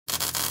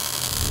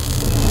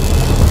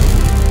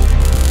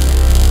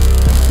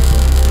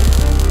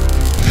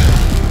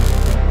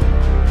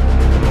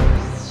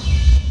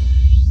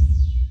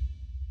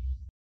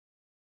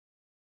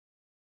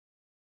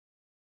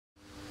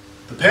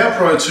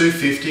PowerPro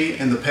 250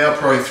 and the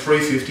PowerPro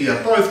 350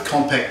 are both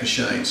compact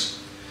machines.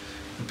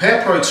 The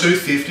PowerPro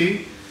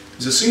 250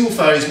 is a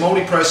single-phase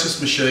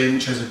multi-process machine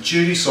which has a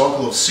duty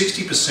cycle of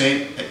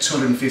 60% at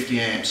 250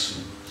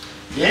 amps.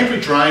 The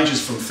amperage range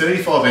is from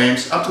 35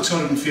 amps up to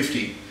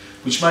 250,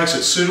 which makes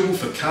it suitable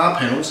for car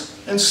panels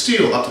and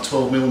steel up to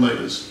 12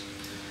 millimeters.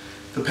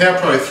 The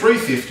PowerPro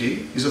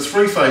 350 is a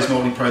three-phase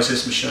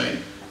multi-process machine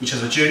which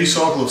has a duty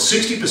cycle of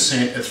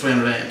 60% at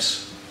 300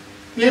 amps.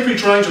 The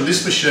amperage range on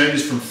this machine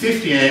is from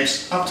 50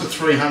 amps up to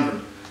 300,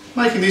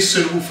 making this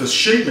suitable for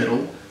sheet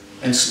metal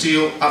and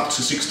steel up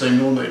to 16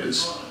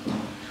 millimeters.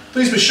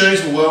 These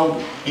machines will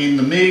weld in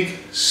the MIG,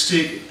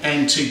 stick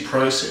and TIG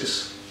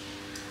process.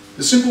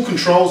 The simple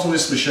controls on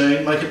this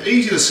machine make it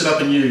easy to set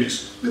up and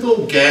use with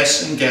all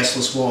gas and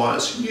gasless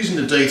wires using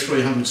the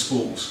D300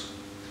 spools.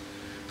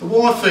 The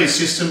wire feed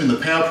system in the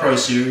PowerPro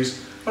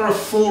series are a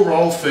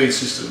 4-roll feed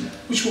system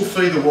which will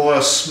feed the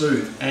wire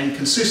smooth and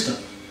consistent.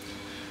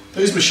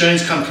 These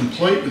machines come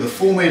complete with a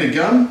 4-metre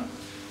gun,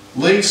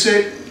 lead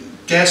set,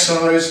 gas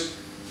hose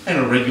and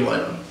a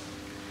regulator.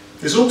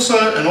 There's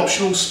also an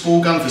optional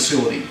spool gun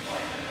facility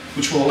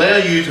which will allow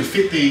you to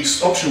fit the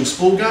optional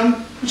spool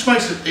gun, which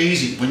makes it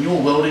easy when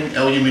you're welding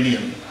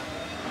aluminium.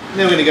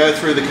 Now we're going to go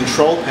through the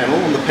control panel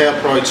on the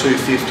PowerPro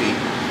 250,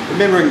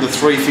 remembering the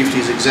 350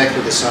 is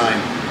exactly the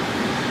same.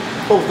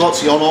 What we've got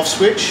is the on-off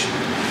switch.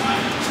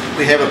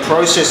 We have a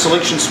process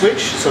selection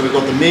switch, so we've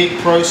got the MIG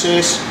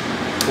process,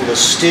 or the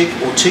stick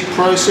or TIG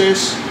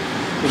process.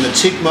 In the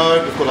TIG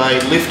mode we've got a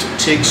lift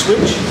TIG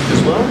switch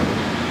as well.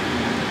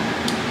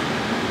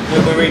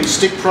 When we're in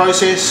stick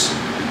process,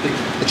 we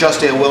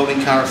adjust our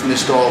welding current from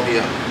this dial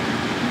here.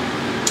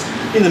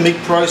 In the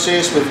MIG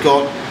process we've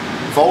got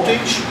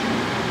voltage,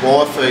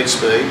 wire feed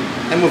speed,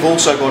 and we've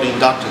also got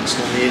inductance.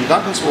 Now the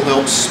inductance will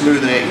help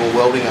smoothen out your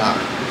welding arc.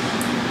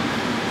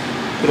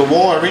 We've got a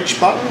wire inch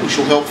button which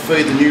will help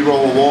feed the new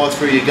roll of wire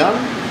through your gun.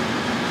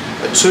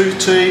 A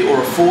 2T or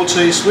a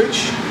 4T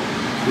switch,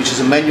 which is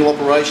a manual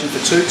operation for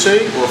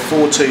 2T, or a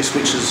 4T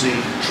switch is the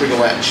trigger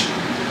latch.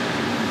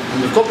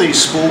 And we've got the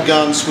spool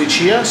gun switch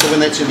here, so when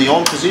that's in the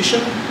on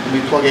position and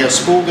we plug our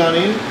spool gun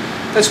in,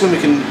 that's when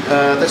it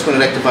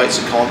activates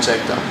the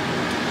contactor.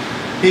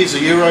 Here's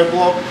the Euro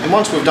block, and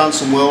once we've done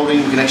some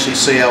welding we can actually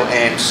see our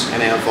amps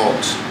and our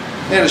volts.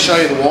 Now to show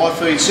you the wire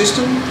feed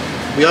system,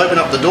 we open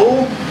up the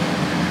door,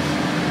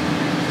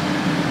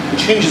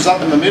 which hinges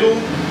up in the middle,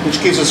 which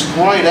gives us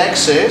great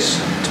access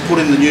to put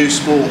in the new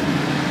spool.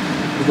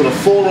 We've got a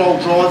 4-roll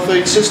drive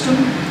feed system,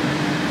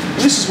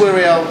 and this is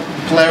where our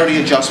polarity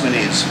adjustment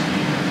is.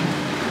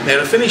 Now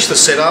to finish the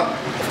setup,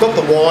 I've got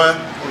the wire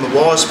on the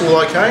wire spool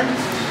okay.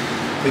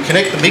 We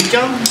connect the MIG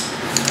gun.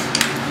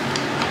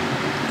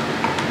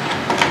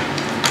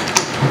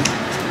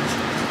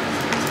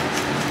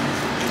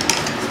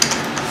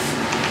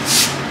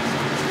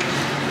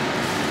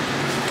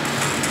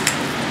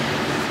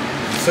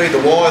 Feed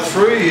the wire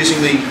through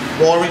using the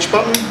wire inch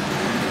button.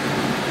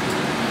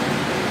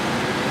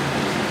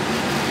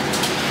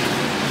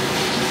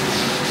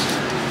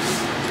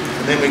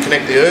 And then we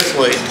connect the earth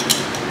lead.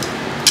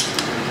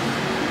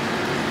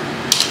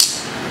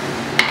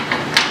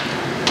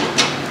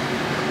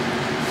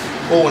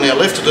 All we're now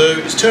left to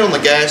do is turn on the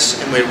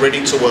gas and we're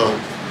ready to weld.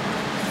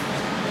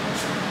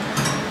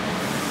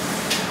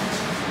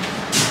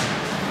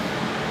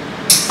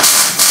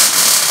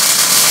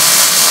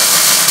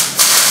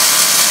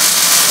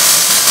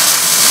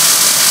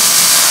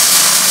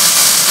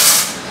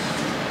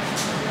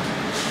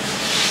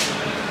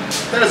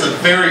 That is a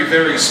very,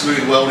 very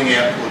smooth welding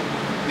output.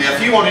 Now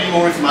if you want any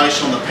more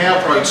information on the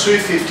PowerPro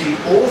 250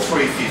 or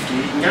 350,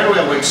 you can go to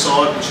our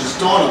website which is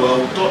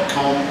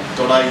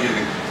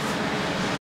dynaweld.com.au.